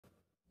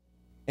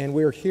And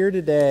we're here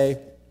today,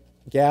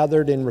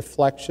 gathered in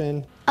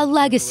reflection. A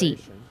legacy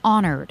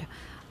honored,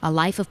 a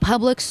life of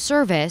public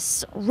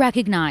service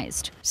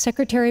recognized.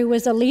 Secretary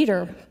was a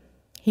leader.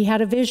 He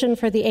had a vision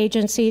for the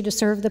agency to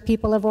serve the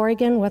people of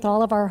Oregon with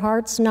all of our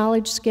hearts,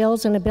 knowledge,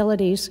 skills, and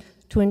abilities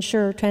to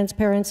ensure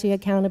transparency,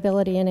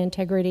 accountability, and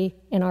integrity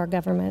in our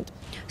government.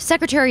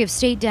 Secretary of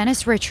State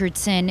Dennis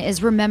Richardson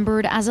is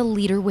remembered as a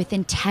leader with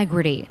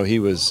integrity. He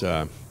was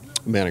a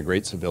man of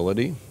great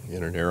civility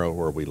in an era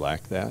where we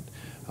lacked that.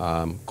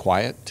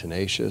 Quiet,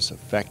 tenacious,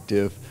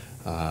 effective.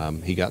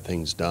 He got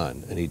things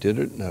done, and he did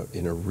it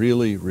in a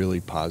really, really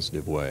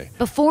positive way.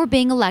 Before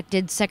being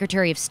elected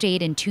Secretary of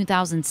State in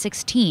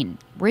 2016,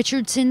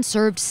 Richardson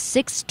served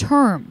 6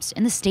 terms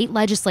in the state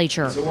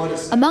legislature.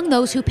 Among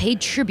those who paid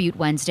tribute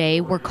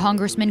Wednesday were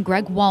Congressman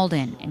Greg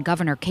Walden and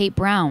Governor Kate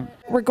Brown.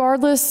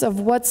 Regardless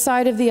of what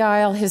side of the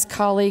aisle his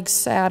colleagues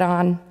sat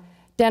on,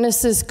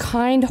 Dennis's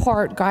kind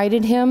heart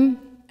guided him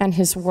and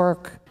his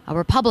work. A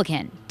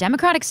Republican,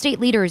 Democratic state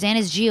leaders and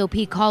his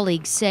GOP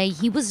colleagues say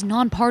he was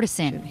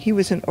nonpartisan. He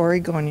was an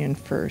Oregonian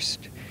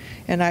first,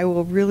 and I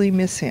will really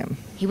miss him.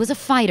 He was a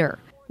fighter.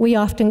 We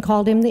often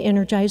called him the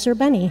Energizer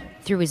Bunny.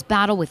 Through his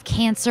battle with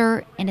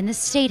cancer and in the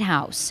State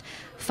House,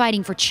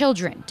 fighting for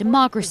children,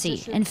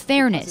 democracy, and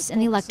fairness in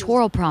the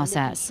electoral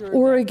process.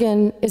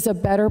 Oregon is a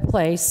better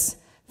place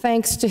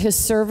thanks to his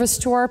service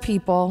to our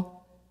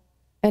people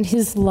and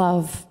his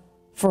love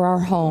for our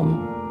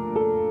home.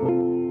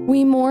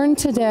 We mourn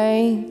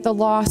today the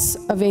loss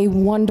of a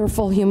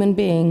wonderful human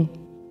being,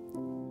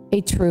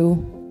 a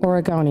true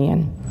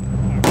Oregonian.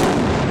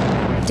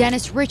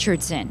 Dennis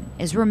Richardson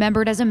is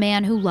remembered as a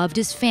man who loved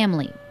his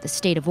family, the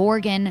state of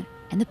Oregon,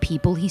 and the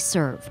people he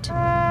served.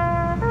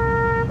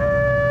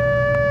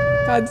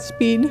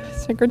 Godspeed,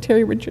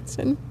 Secretary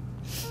Richardson.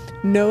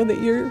 Know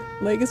that your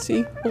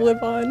legacy will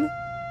live on.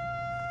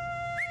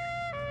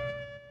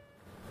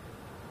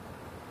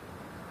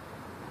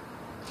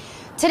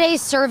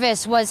 Today's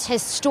service was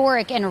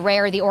historic and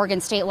rare. The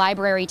Oregon State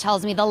Library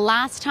tells me the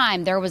last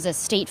time there was a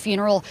state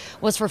funeral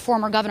was for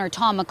former Governor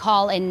Tom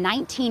McCall in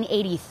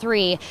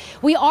 1983.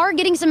 We are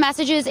getting some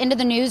messages into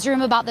the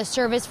newsroom about the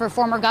service for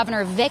former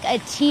Governor Vic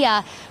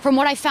Atia. From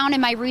what I found in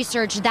my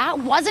research, that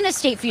wasn't a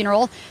state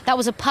funeral. That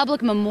was a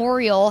public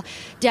memorial.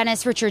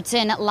 Dennis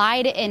Richardson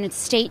lied in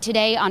state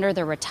today under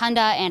the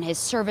rotunda, and his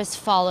service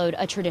followed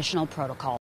a traditional protocol.